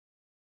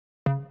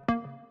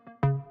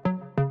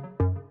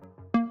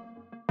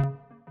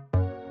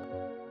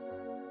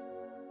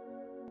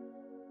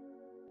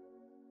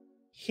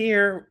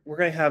here, we're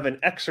going to have an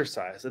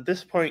exercise. At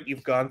this point,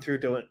 you've gone through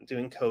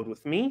doing code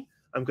with me.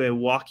 I'm going to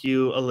walk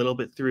you a little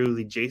bit through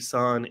the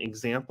JSON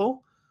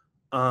example.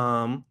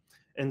 And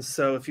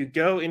so if you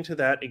go into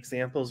that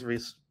examples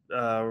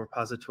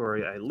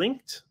repository I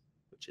linked,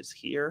 which is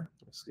here,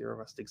 Zero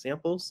Rust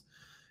examples,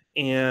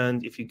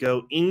 and if you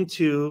go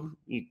into,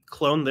 you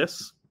clone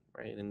this,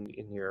 right, in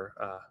your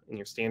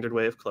standard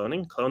way of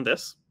cloning, clone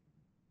this.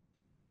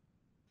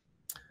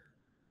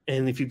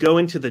 And if you go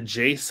into the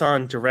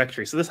JSON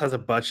directory, so this has a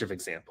bunch of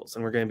examples,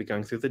 and we're going to be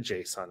going through the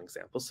JSON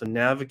examples. So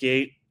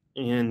navigate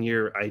in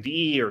your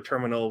IDE or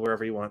terminal,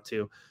 wherever you want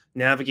to,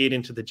 navigate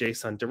into the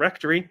JSON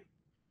directory.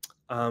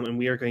 And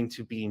we are going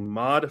to be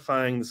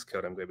modifying this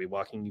code. I'm going to be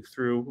walking you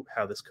through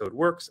how this code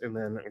works, and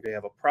then we're going to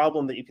have a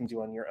problem that you can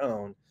do on your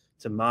own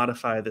to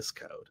modify this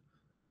code.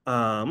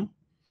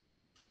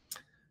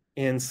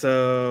 And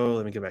so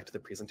let me go back to the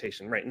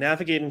presentation. Right,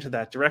 navigate into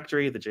that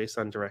directory, the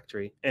JSON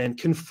directory, and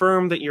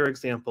confirm that your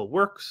example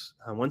works.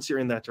 Once you're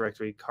in that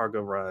directory,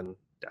 cargo run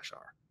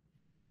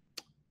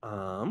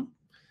 -r.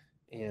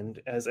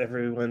 And as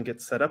everyone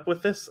gets set up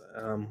with this,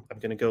 I'm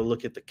going to go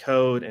look at the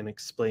code and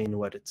explain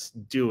what it's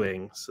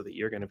doing so that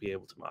you're going to be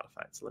able to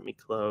modify it. So let me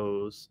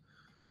close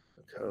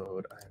the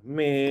code I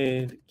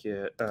made.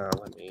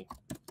 Let me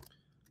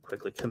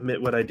quickly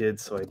commit what I did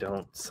so I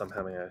don't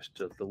somehow manage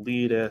to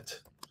delete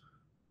it.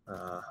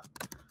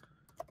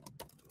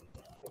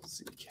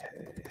 CK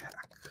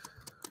hack.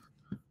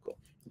 Cool.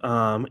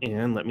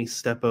 And let me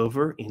step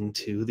over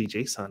into the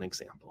JSON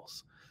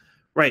examples.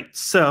 Right,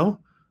 so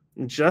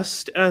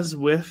just as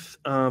with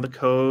the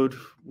code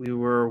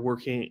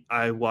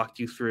I walked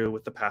you through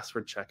with the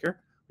password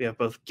checker, we have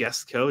both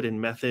guest code and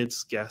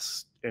methods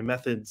guest,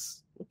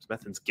 methods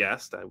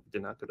guest. I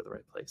did not go to the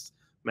right place.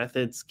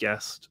 Methods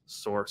guest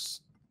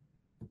source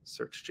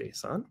search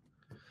JSON.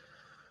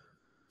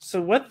 So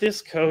what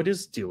this code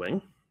is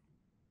doing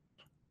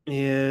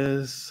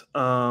is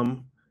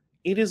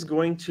it is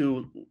going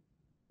to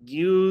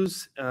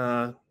use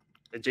a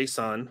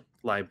JSON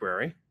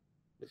library,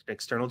 an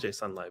external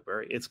JSON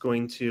library. It's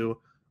going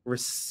to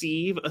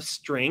receive a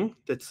string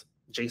that's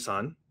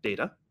JSON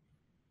data.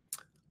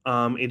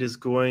 It is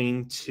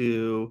going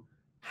to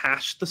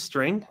hash the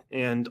string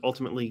and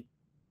ultimately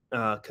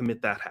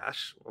commit that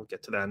hash. We'll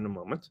get to that in a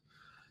moment.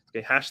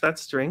 Okay, hash that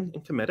string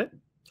and commit it.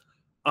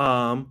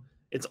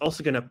 It's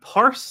also going to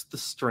parse the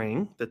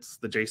string, that's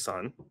the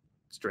JSON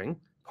string,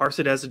 parse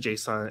it as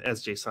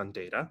JSON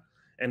data,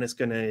 and it's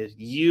going to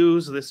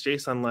use this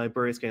JSON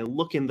library. It's going to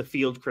look in the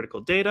field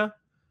critical data.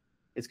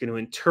 It's going to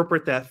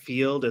interpret that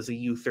field as a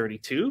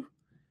U32,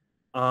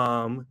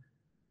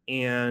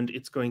 and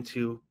it's going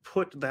to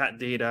put that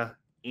data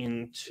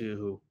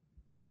into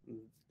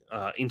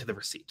the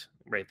receipt.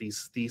 Right,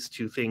 these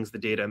two things, the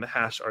data and the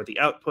hash, are the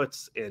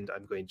outputs, and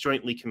I'm going to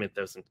jointly commit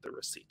those into the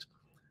receipt.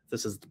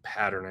 This is the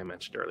pattern I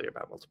mentioned earlier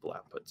about multiple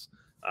outputs.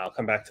 I'll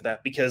come back to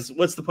that because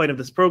what's the point of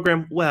this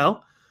program?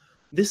 Well,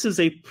 this is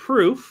a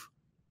proof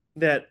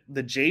that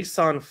the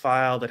JSON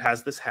file that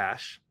has this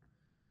hash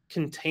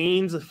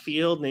contains a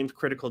field named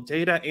critical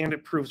data, and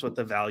it proves what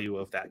the value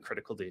of that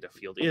critical data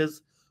field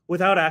is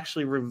without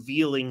actually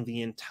revealing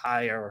the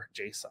entire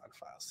JSON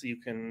file. So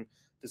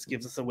this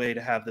gives us a way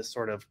to have this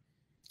sort of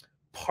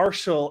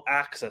partial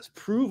access,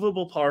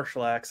 provable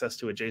partial access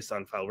to a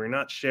JSON file. We're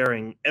not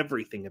sharing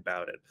everything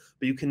about it,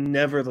 but you can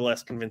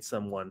nevertheless convince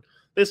someone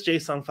this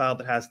JSON file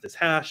that has this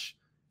hash,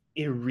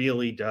 it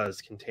really does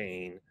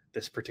contain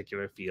this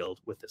particular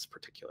field with this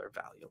particular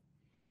value.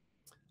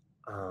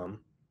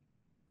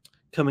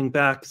 Coming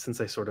back,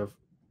 since I sort of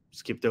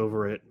skipped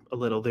over it a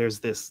little, there's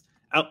this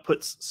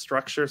outputs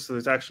structure. So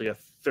there's actually a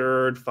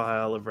third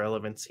file of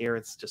relevance here.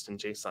 It's just in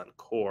JSON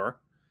core.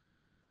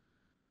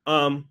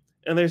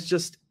 And there's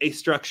just a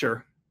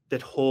structure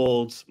that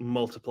holds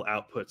multiple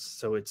outputs,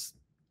 so it's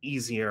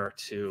easier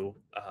to,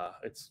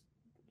 it's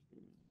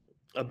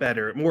a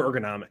better, more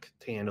ergonomic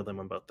to handle them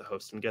on both the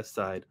host and guest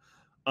side.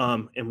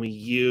 And we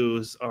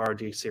use our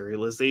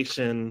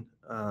deserialization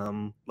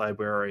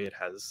library. It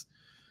has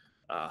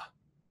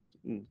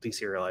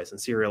deserialized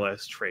and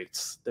serialized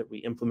traits that we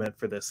implement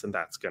for this, and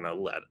that's going to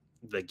let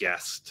the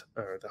guest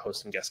or the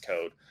host and guest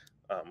code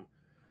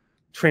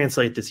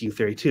translate this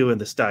U32 and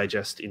this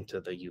digest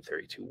into the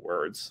U32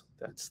 words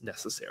that's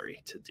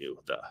necessary to do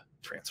the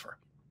transfer.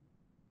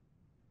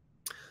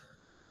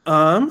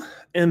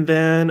 And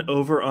then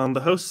over on the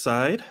host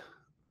side,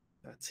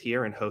 that's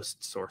here in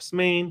host source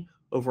main.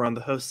 Over on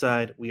the host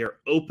side, we are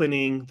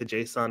opening the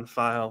JSON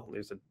file.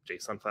 There's a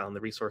JSON file in the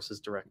resources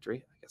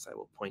directory. I guess I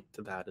will point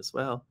to that as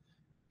well.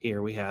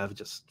 Here we have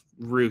just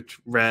root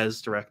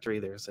res directory.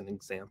 There's an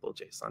example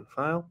JSON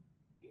file.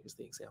 Here's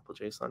the example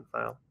JSON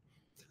file.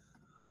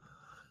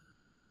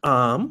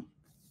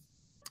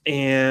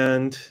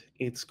 And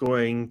it's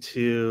going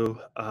to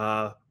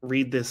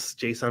read this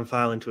JSON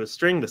file into a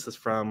string. This is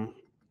from,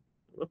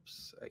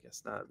 whoops, I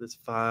guess not this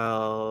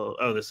file.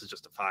 Oh, this is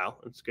just a file.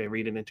 It's going to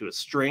read it into a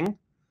string.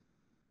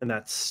 And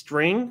that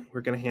string,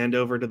 we're going to hand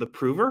over to the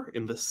prover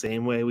in the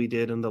same way we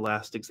did in the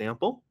last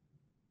example.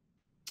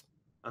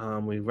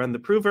 We run the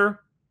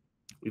prover,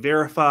 we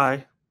verify,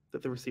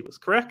 that the receipt was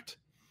correct.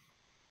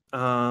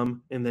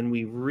 And then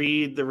we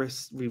read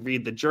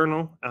the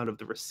journal out of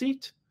the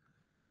receipt,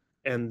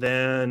 and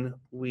then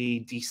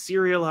we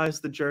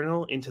deserialize the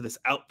journal into this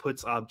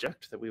outputs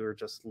object that we were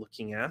just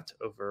looking at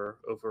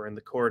over in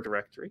the core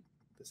directory,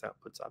 this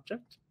outputs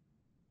object.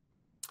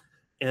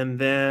 And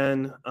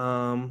then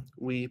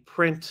we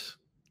print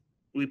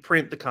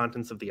the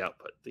contents of the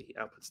output, the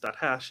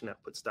outputs.hash and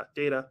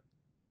outputs.data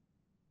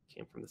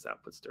came from this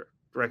outputs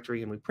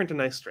directory, and we print a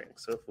nice string.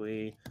 So if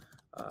we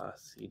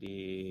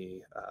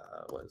cd,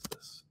 what is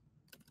this?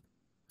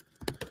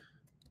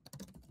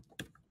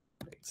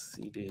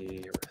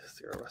 cd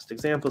zero rust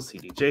example,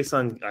 cd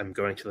JSON. I'm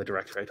going to the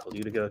directory I told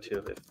you to go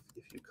to.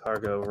 If you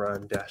cargo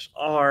run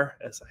 -r,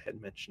 as I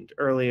had mentioned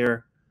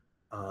earlier,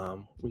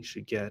 we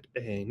should get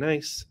a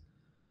nice,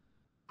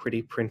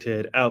 pretty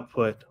printed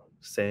output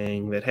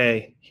saying that,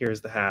 hey,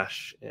 here's the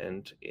hash,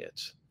 and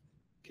it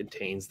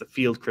contains the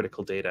field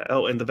critical data.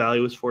 Oh, and the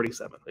value is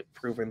 47. We've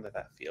proven that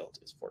that field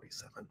is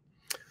 47.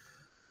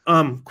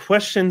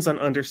 Questions on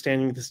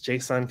understanding this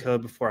JSON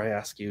code before I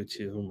ask you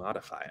to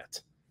modify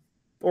it?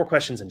 Or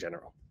questions in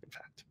general, in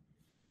fact.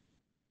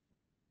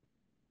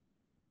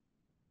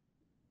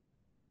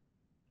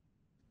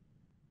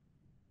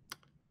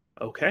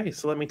 Okay,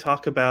 so let me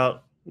talk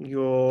about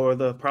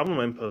the problem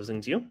I'm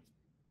posing to you.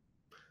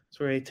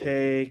 So we're going to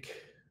take,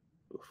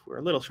 we're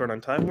a little short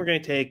on time. We're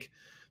going to take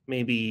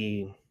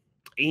maybe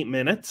 8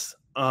 minutes.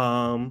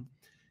 And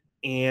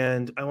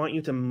I want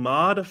you to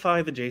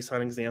modify the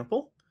JSON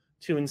example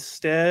to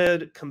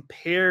instead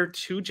compare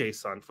two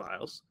JSON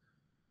files,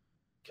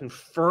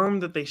 confirm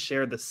that they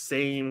share the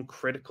same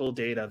critical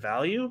data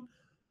value,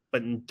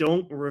 but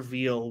don't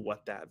reveal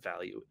what that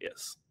value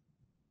is.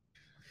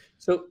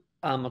 So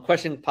a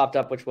question popped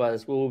up, which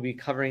was, will we be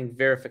covering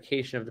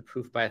verification of the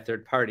proof by a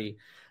third party?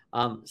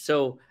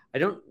 So I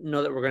don't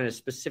know that we're going to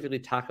specifically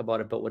talk about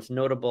it, but what's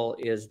notable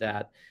is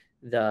that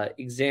the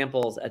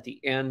examples at the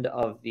end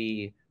of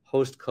the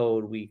host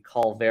code we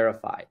call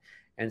verify.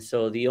 And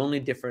so the only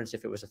difference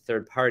if it was a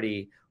third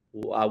party,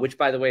 which,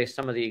 by the way,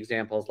 some of the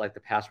examples, like the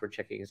password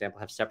checking example,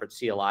 have separate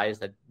CLIs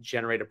that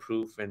generate a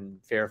proof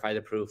and verify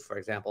the proof, for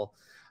example,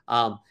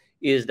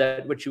 is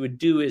that what you would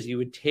do is you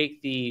would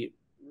take the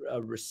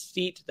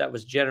receipt that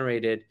was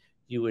generated,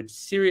 you would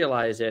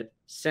serialize it,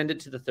 send it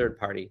to the third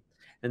party,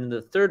 and then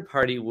the third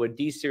party would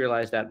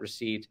deserialize that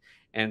receipt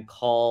and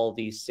call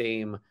the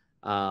same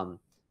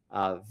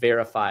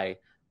verify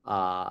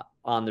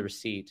on the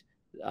receipt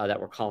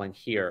that we're calling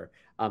here.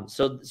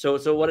 So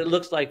what it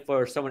looks like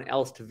for someone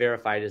else to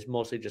verify it is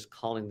mostly just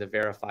calling the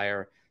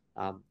verifier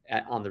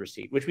on the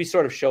receipt, which we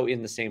sort of show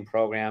in the same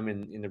program.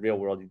 In the real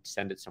world, you'd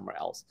send it somewhere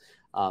else.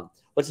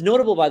 What's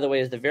notable, by the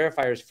way, is the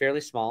verifier is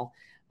fairly small.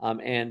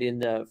 And in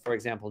the, for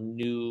example,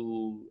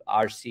 new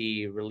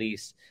RC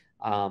release,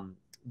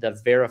 the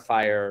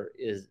verifier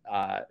is,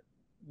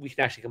 we can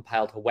actually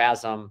compile to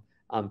WASM.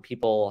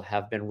 People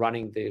have been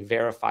running the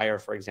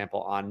verifier, for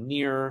example, on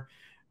near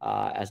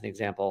as an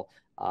example.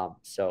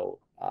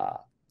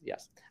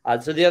 Yes.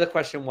 So the other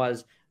question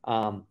was,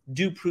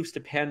 do proofs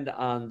depend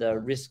on the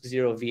RISC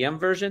Zero VM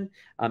version?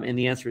 And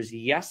the answer is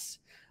yes.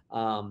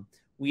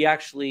 We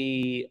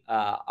actually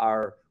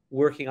are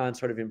working on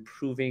sort of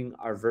improving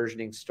our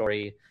versioning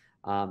story.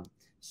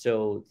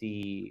 So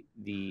the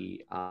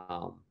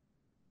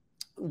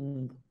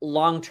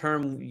long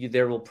term,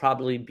 there will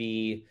probably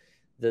be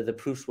the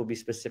proofs will be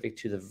specific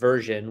to the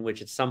version,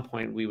 which at some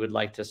point we would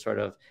like to sort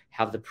of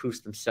have the proofs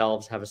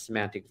themselves have a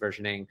semantic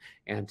versioning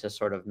and to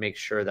sort of make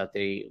sure that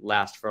they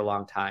last for a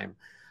long time.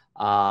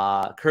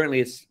 Currently,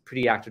 it's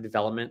pretty active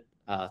development.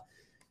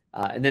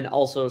 And then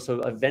also, so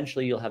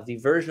eventually you'll have the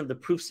version of the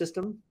proof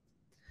system.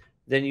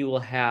 Then you will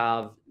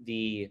have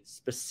the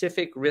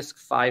specific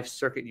risc-v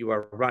circuit you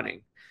are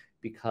running,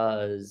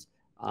 because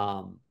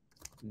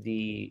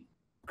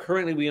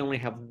currently we only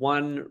have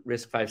one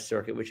risc-v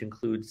circuit, which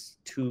includes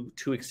two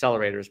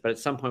accelerators. But at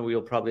some point, we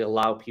will probably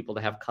allow people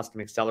to have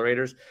custom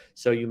accelerators.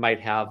 So you might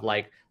have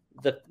like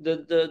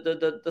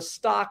the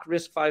stock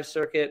risc-v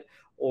circuit,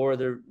 or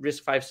the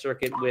risc-v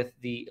circuit with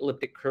the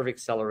elliptic curve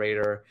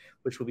accelerator,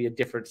 which will be a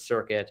different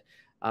circuit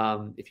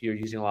if you're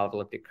using a lot of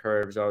elliptic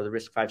curves, or the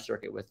risc-v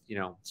circuit with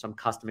some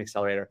custom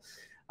accelerator.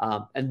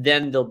 And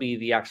then there'll be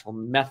the actual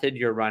method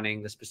you're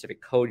running, the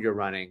specific code you're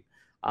running.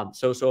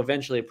 So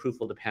eventually a proof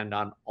will depend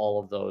on all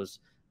of those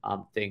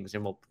things,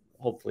 and we'll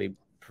hopefully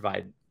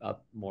provide a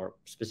more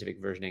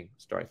specific versioning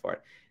story for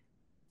it.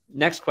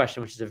 Next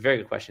question, which is a very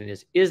good question,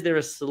 is there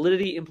a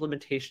Solidity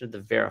implementation of the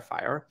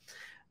verifier?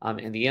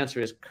 And the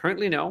answer is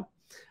currently no.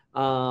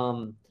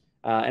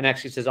 And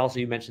actually it says also,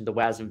 you mentioned the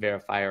WASM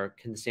verifier.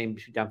 Can the same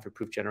be done for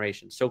proof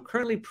generation? So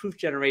currently proof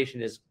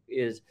generation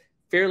is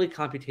fairly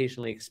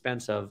computationally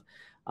expensive.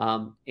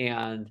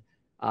 And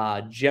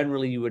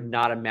generally you would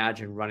not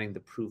imagine running the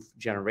proof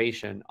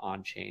generation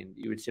on chain.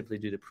 You would simply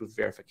do the proof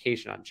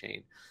verification on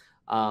chain.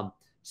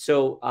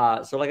 So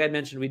like I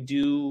mentioned, we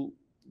do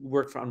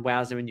work on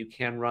WASM, and you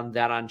can run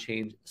that on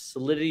chain.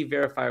 Solidity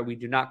verifier, we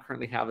do not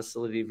currently have a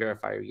Solidity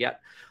verifier yet.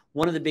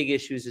 One of the big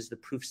issues is the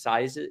proof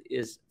size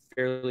is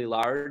fairly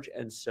large,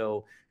 and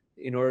so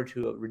in order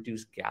to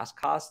reduce gas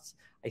costs,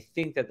 I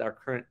think that our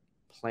current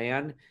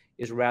plan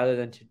is rather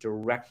than to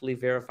directly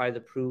verify the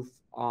proof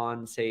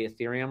on, say,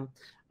 Ethereum,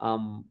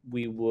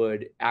 we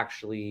would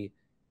actually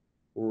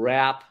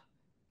wrap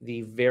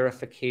the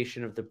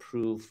verification of the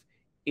proof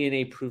in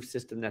a proof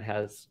system that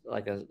has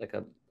like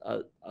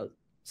a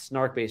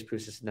snark-based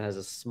proof system that has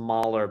a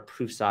smaller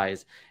proof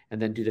size,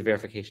 and then do the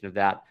verification of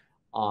that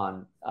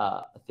on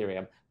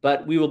Ethereum.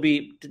 But we will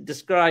be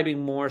describing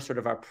more sort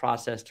of our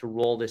process to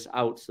roll this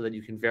out so that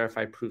you can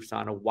verify proofs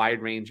on a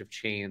wide range of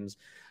chains,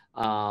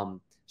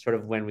 sort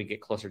of when we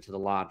get closer to the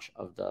launch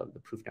of the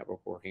proof network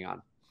we're working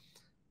on.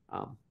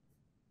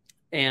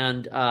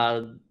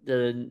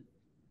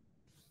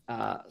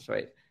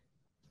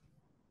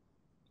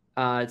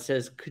 It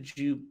says, could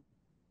you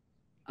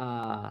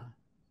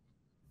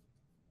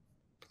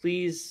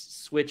please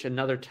switch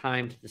another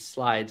time to the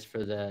slides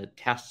for the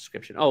task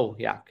description? Oh,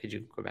 yeah. Could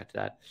you go back to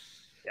that?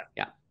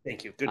 Yeah.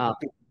 Thank you. Good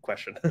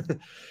question.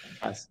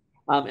 Yes.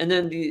 And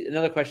then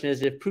another question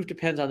is, if proof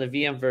depends on the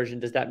VM version,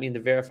 does that mean the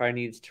verifier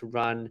needs to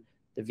run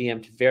the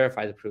VM to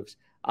verify the proofs?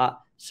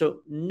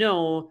 So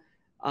no,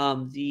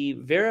 the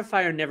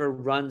verifier never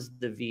runs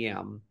the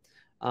VM,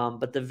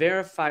 but the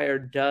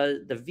verifier does.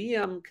 The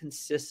VM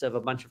consists of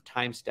a bunch of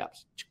time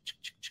steps,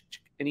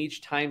 and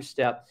each time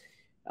step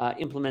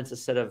implements a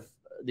set of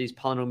these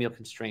polynomial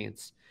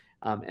constraints,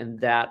 and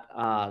that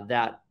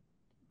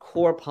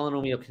core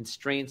polynomial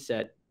constraint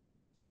set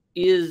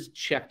is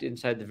checked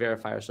inside the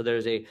verifier. So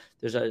there's a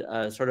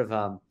sort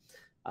of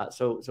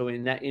so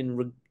in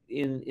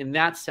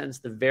that sense,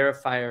 the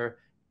verifier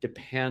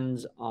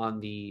depends on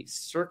the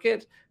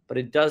circuit, but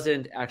it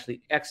doesn't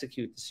actually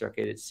execute the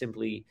circuit. It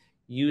simply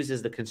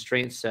uses the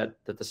constraint set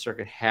that the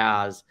circuit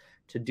has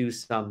to do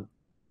some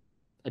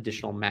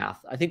additional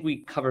math. I think we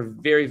cover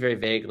very, very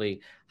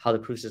vaguely how the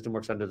proof system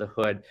works under the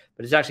hood,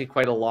 but it's actually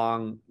quite a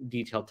long,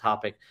 detailed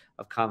topic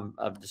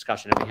of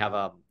discussion, and we have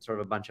a sort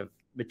of a bunch of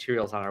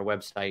materials on our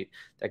website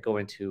that go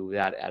into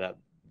that at a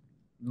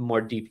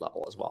more deep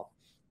level as well.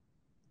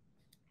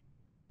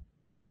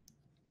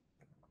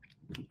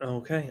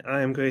 Okay,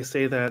 I am going to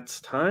say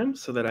that's time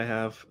so that I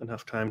have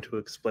enough time to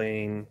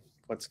explain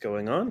what's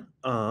going on.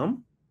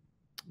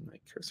 My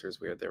cursor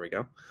is weird. There we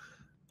go.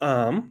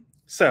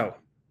 So,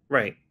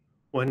 right,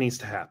 what needs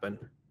to happen?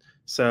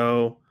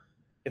 So,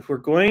 if we're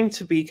going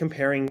to be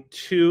comparing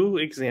two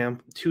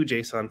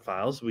JSON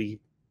files, we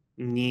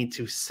need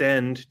to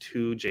send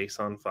two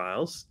JSON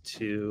files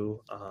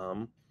to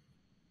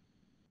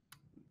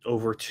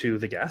over to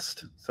the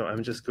guest. So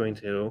I'm just going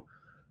to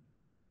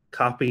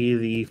copy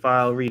the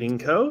file reading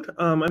code.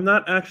 I'm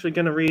not actually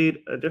going to read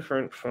a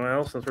different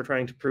file since we're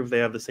trying to prove they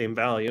have the same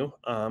value,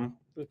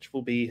 which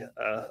will be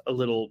a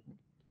little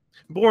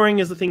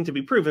boring as a thing to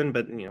be proven,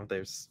 but you know,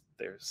 there's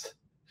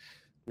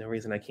no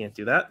reason I can't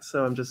do that.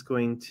 So I'm just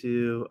going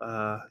to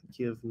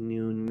give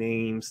new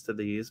names to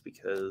these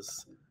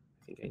because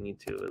I think I need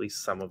to, at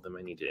least some of them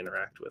I need to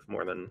interact with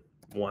more than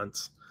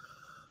once.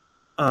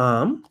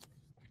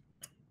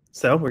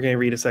 So we're going to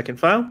read a second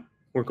file.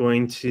 We're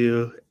going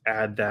to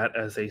add that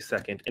as a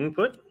second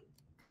input,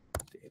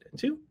 data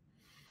 2.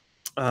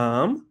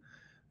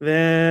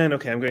 Then,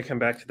 okay, I'm going to come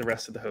back to the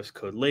rest of the host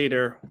code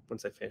later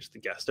once I finish the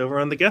guest. Over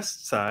on the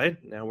guest side,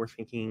 now we're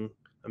thinking,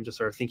 I'm just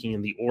sort of thinking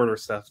in the order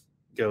stuff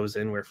goes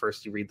in, where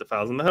first you read the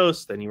files in the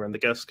host, then you run the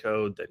guest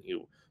code, then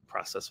you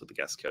process what the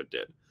guest code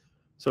did.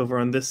 So over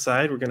on this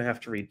side, we're going to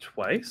have to read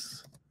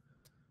twice.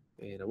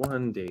 Data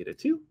 1, data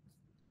 2.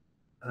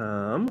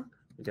 We're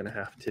going to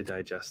have to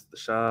digest the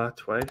SHA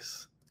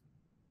twice.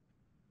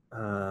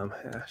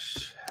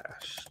 Hash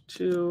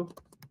 2.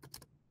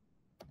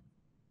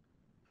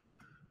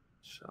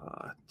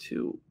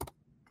 SHA-2.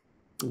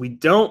 We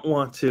don't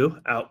want to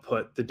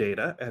output the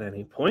data at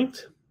any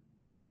point,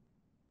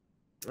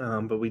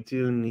 but we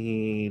do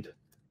need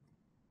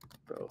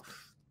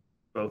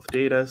both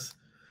datas.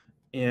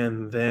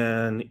 And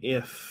then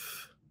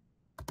if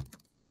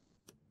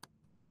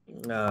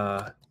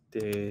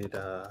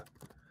data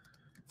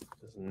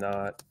does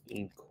not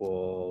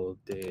equal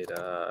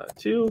data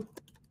 2,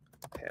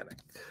 panic.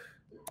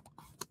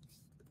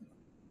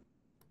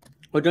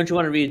 Well, don't you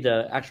want to read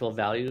the actual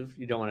value?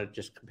 You don't want to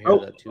just compare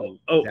the two.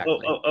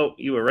 Oh,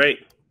 you were right.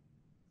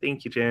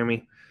 Thank you,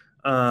 Jeremy.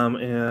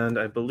 And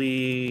I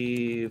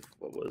believe,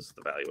 what was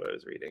the value I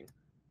was reading?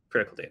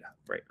 Critical data,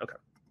 right, okay.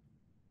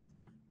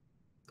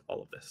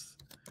 All of this.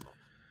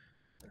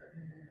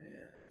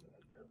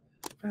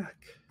 Back.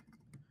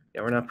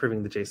 Yeah, we're not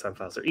proving the JSON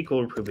files are equal.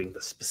 We're proving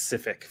the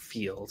specific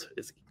field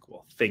is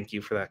equal. Thank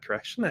you for that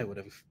correction. I would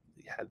have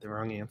had the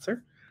wrong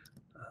answer.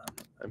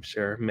 I'm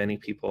sure many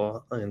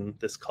people in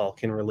this call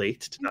can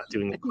relate to not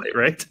doing it quite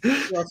right.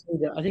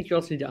 I think you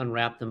also need to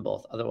unwrap them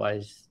both.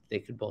 Otherwise, they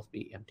could both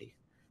be empty.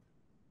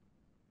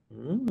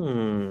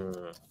 You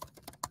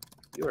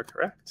are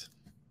correct.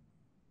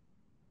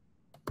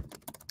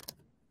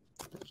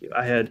 Thank you.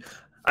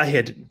 I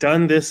had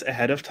done this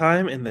ahead of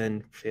time and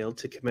then failed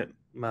to commit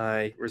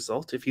my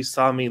result. If you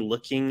saw me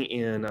looking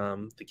in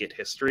the Git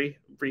history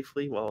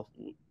briefly while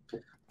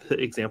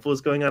the example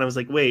was going on. I was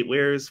like, wait,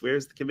 where's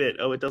the commit?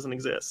 Oh, it doesn't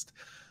exist.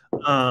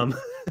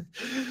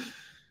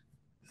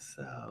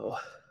 So,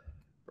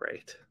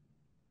 right.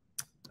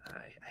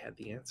 I had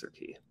the answer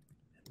key.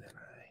 And then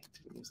I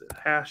didn't use it.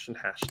 Hash and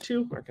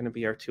hash2 are going to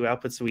be our two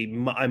outputs. So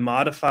I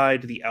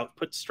modified the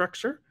output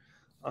structure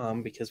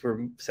because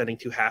we're sending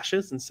 2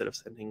 hashes instead of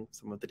sending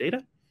some of the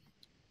data.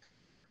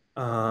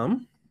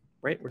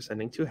 Right, we're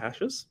sending 2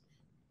 hashes.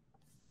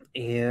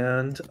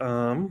 And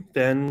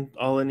then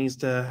all that needs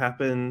to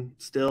happen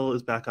still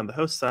is back on the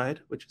host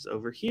side, which is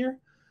over here.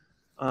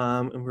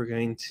 And we're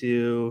going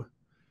to,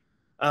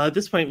 at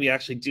this point, we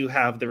actually do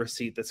have the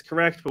receipt that's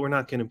correct, but we're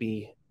not going to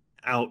be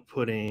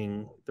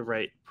outputting the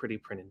right pretty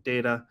printed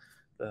data.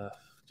 The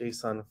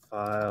JSON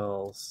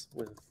files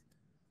with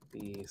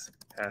these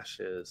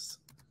hashes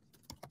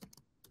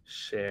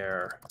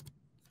share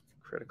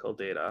critical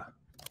data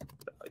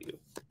value.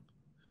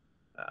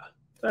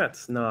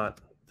 That's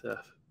not the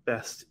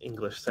best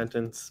English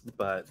sentence,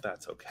 but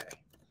that's okay.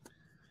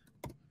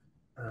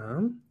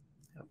 I'll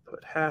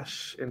put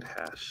hash and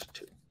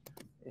hash2.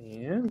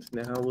 And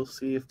now we'll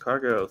see if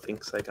Cargo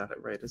thinks I got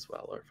it right as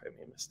well, or if I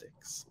made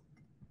mistakes.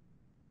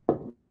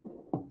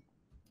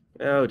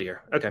 Oh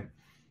dear. Okay.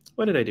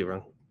 What did I do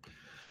wrong?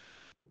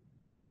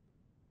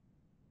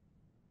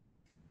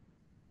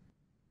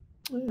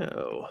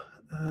 Oh,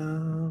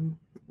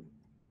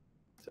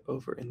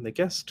 over in the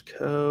guest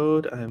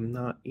code, I'm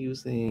not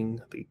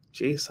using the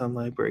JSON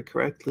library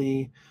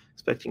correctly.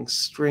 Expecting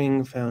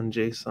string found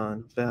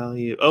JSON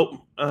value.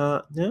 Oh,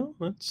 no,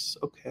 that's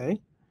okay.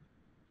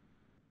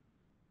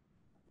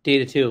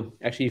 Data 2.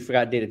 Actually, you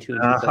forgot data 2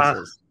 in 2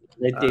 places.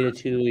 Data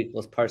 2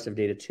 equals parse of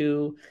data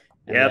 2.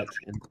 And yep.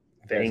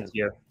 Thank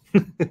you.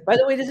 By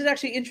the way, this is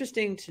actually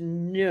interesting to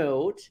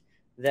note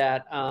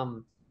that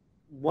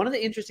one of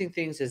the interesting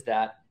things is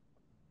that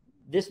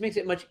this makes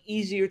it much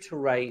easier to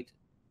write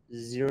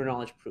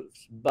zero-knowledge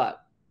proofs.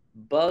 But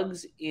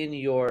bugs in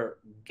your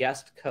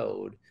guest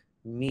code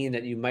mean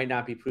that you might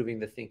not be proving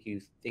the thing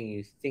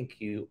you think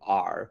you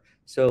are.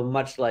 So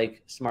much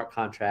like smart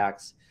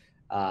contracts,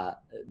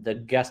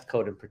 the guest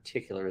code in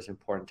particular is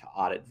important to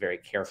audit very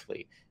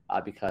carefully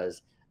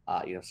because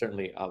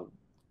certainly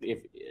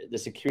if the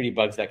security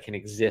bugs that can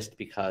exist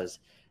because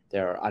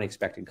there are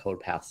unexpected code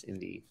paths in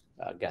the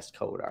guest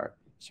code are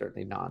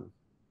certainly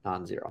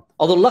non-zero.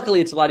 Although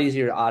luckily it's a lot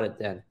easier to audit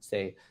than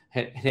say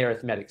an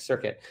arithmetic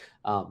circuit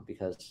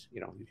because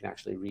you can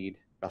actually read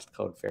Rust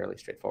code fairly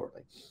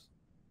straightforwardly.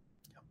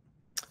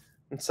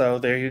 And so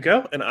there you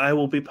go. And I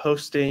will be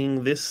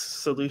posting this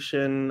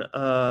solution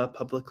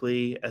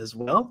publicly as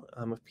well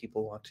if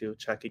people want to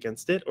check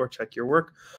against it or check your work